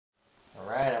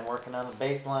working on the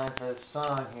bass line for this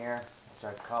song here, which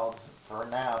I called for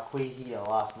now Quihia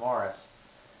Los Morris,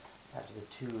 after the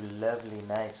 2 lovely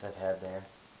nights I've had there.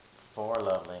 4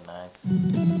 lovely nights.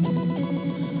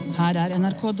 Her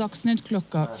NRK Dagsnytt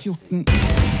klokka 14.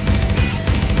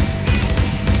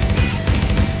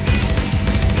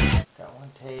 Got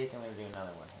one take, I'm going to do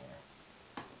another one here.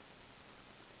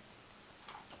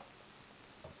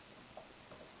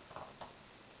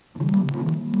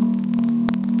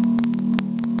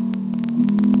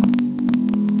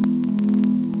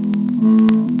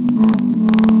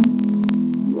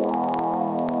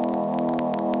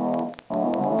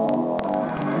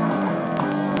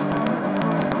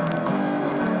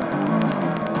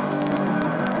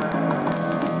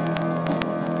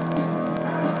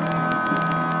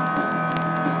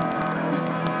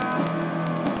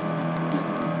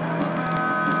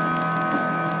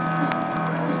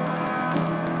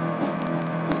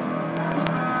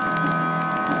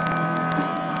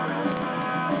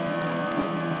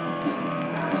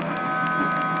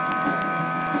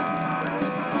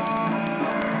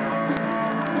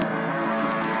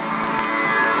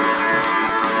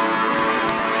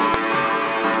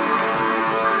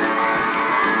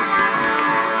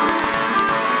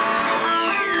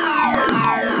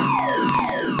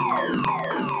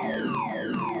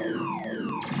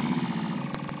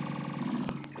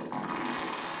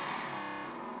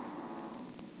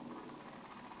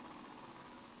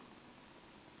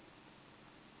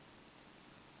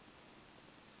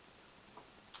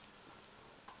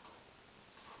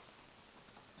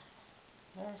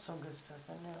 There's some good stuff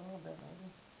in there, a little bit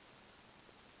maybe.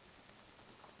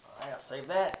 Alright, I'll save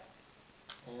that.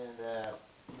 And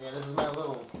yeah, this is my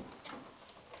little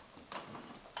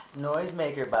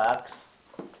noisemaker box.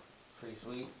 Pretty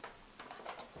sweet.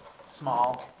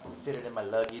 Small. I fit it in my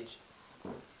luggage.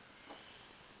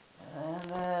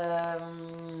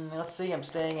 And let's see, I'm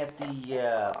staying at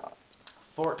the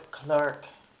Fort Clark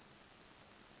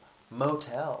Motor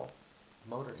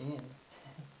Inn.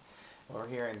 We're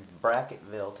here in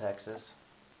Bracketville, Texas.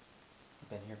 I've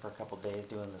been here for a couple days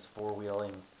doing this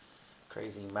 4-wheeling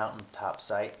crazy mountaintop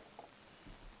site.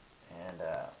 And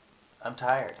I'm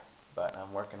tired, but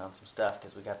I'm working on some stuff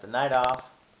because we got the night off.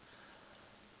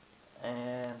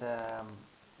 And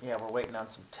yeah, we're waiting on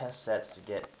some test sets to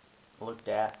get looked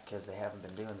at because they haven't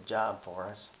been doing the job for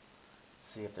us.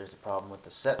 See if there's a problem with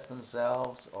the sets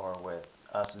themselves or with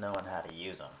us knowing how to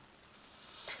use them.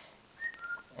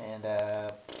 And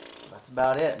that's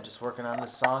about it. I'm just working on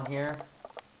this song here,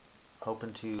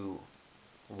 hoping to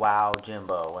wow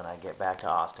Jimbo when I get back to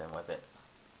Austin with it.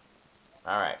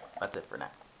 Alright, that's it for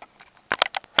now.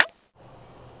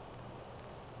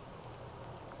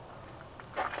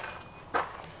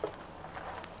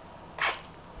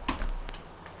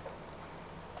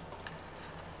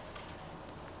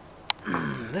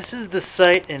 This is the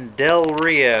site in Del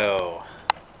Rio,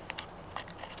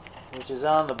 which is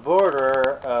on the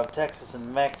border of Texas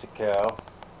and Mexico.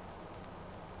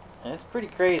 And it's pretty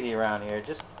crazy around here.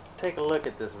 Just take a look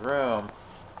at this room.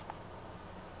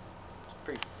 It's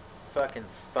pretty fucking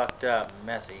fucked up and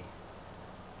messy.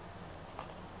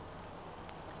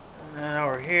 And then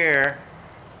over here,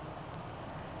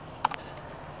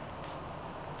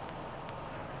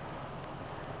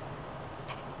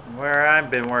 where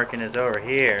I've been working is over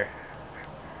here.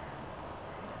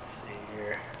 Let's see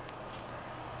here.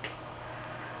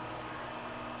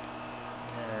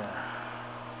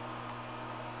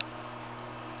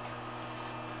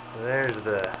 So there's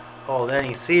the old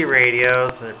NEC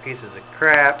radios. They're pieces of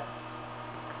crap.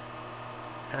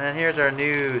 And then here's our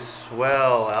new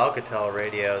swell Alcatel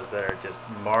radios that are just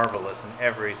marvelous in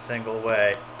every single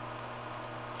way.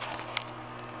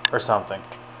 Or something.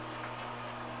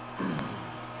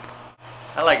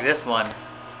 I like this one.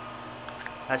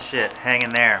 That shit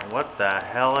hanging there. What the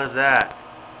hell is that?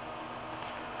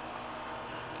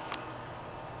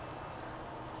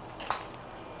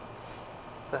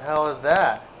 What the hell is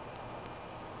that?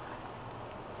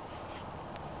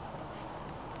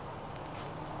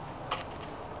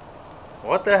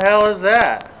 What the hell is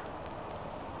that?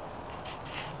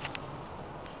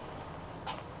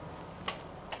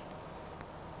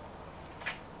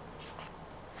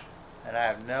 And I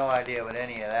have no idea what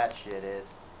any of that shit is.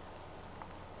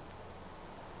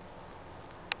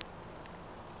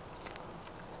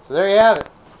 So there you have it.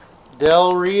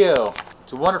 Del Rio.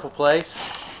 It's a wonderful place.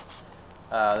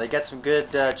 They got some good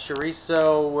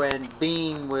chorizo and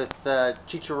bean with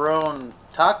chicharron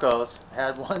tacos. I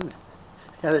had one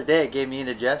the other day. It gave me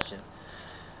indigestion.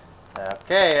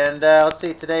 Okay, and let's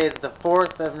see. Today is the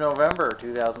 4th of November,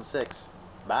 2006.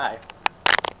 Bye.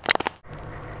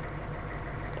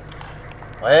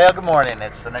 Well, good morning.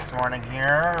 It's the next morning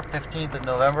here, 15th of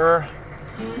November.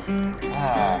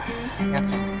 I got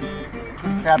some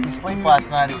pretty crappy sleep last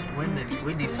night. It was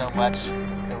windy so much.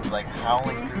 It was like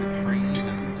howling through the trees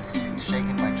and just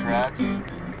shaking my truck,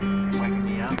 waking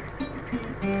me up.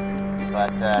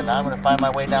 But now I'm going to find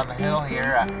my way down the hill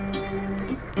here.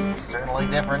 It's certainly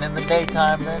different in the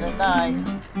daytime than at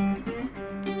night.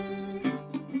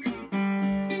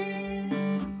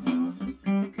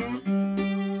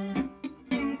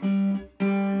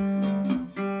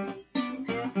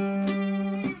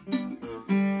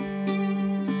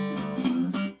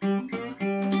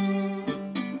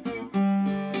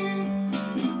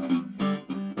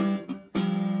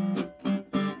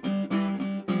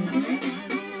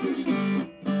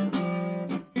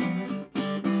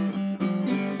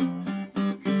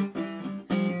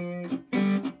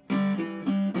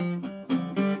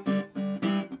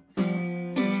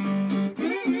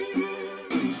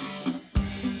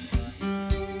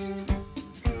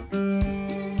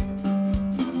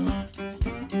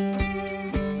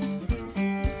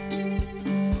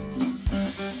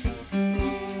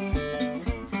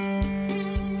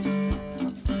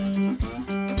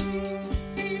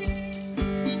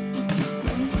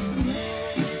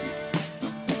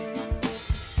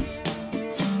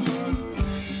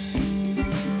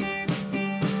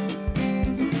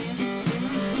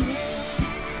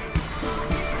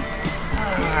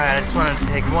 Alright, I just wanted to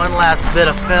take one last bit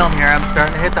of film here. I'm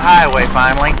starting to hit the highway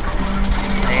finally.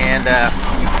 And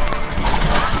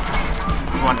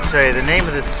just wanted to show you the name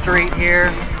of this street here.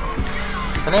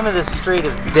 The name of this street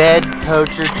is Dead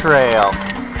Poacher Trail.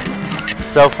 It's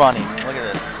so funny. Look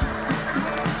at this.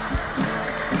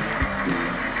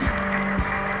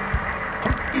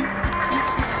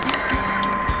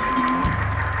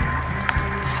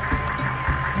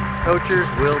 Poachers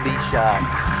will be shot.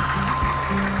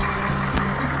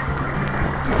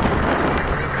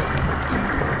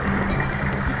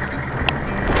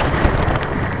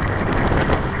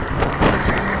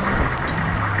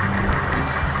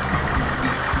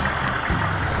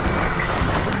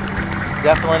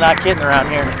 Definitely not kidding around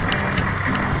here.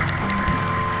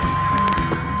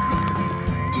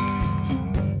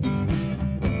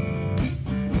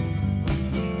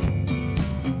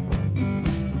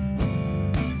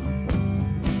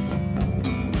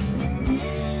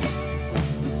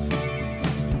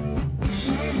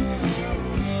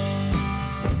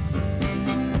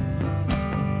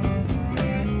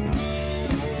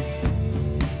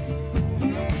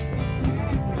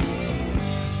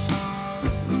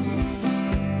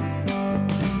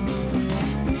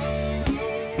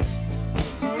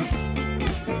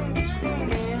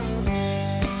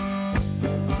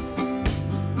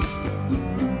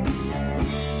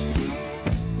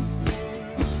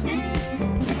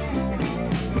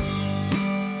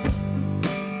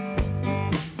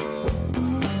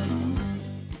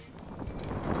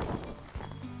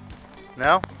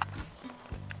 No?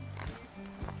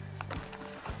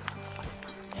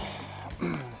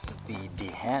 This is the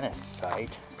Dehannis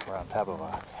site. We're on top of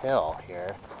a hill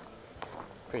here.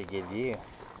 Pretty good view.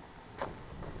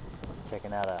 Just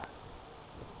checking out a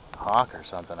hawk or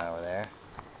something over there.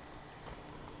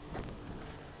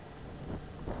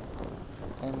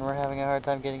 And we're having a hard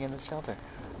time getting in the shelter.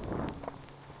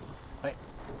 Wait.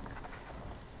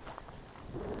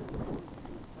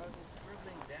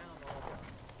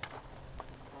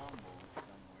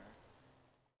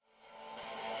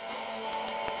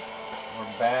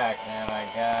 We're back, and I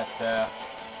got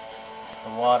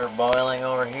the water boiling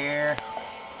over here.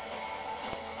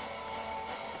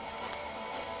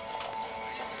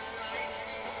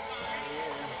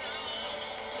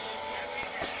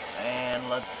 And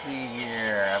let's see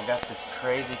here. I've got this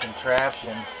crazy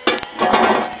contraption.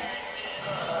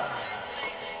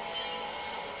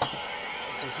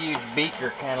 It's a huge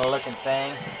beaker kind of looking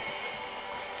thing.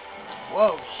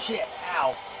 Whoa, shit,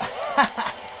 ow.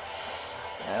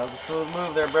 That was a smooth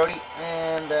move there, Brody.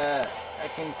 And I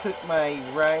can cook my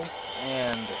rice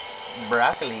and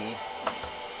broccoli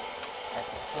at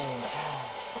the same time.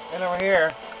 And over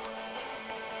here,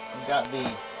 we've got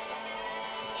the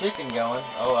chicken going.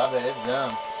 Oh, I bet it's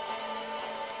done.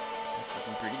 It's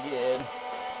looking pretty good.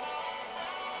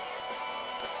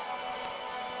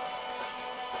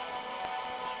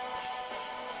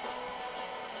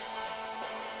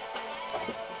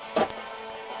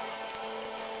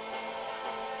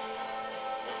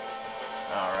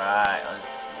 Alright, let's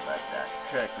let that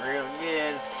cook real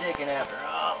good. It's chicken after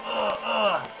all.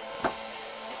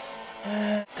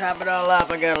 Top it all off,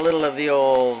 I got a little of the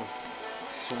old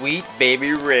Sweet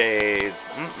Baby Ray's.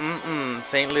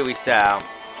 St. Louis style.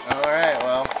 Alright,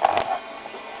 well,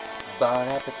 Bon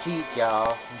appetit,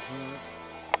 y'all.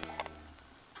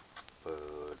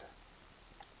 Food.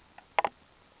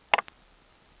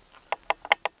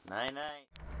 Night-night.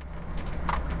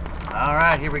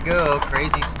 Alright, here we go.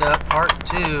 Crazy Stuff Part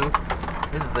 2.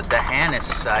 This is the Dahanis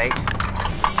site.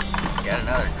 Got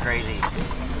another crazy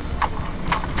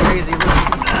little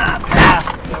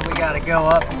path that we gotta go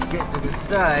up to get to the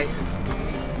site.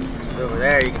 It's over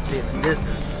there, you can see in the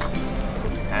distance.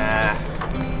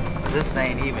 This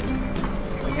ain't even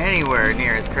anywhere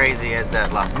near as crazy as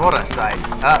that Las Moras site.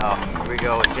 Uh-oh, here we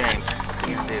go with James. What are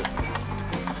you gonna do?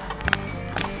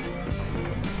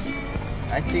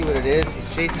 I see what it is. He's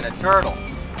chasing a turtle.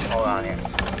 Hold on here.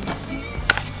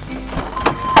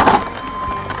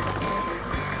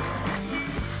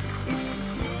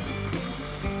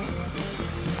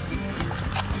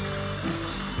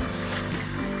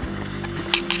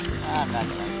 I'm not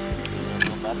gonna do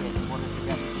this, buddy. I just wondered if you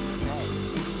got anything to say.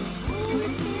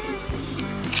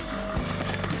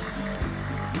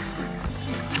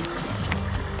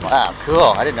 Wow,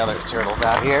 cool. I didn't know there were turtles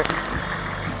out here.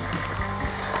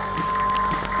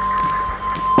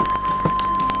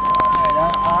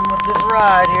 Alright, on with this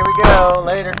ride. Here we go.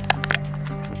 Later.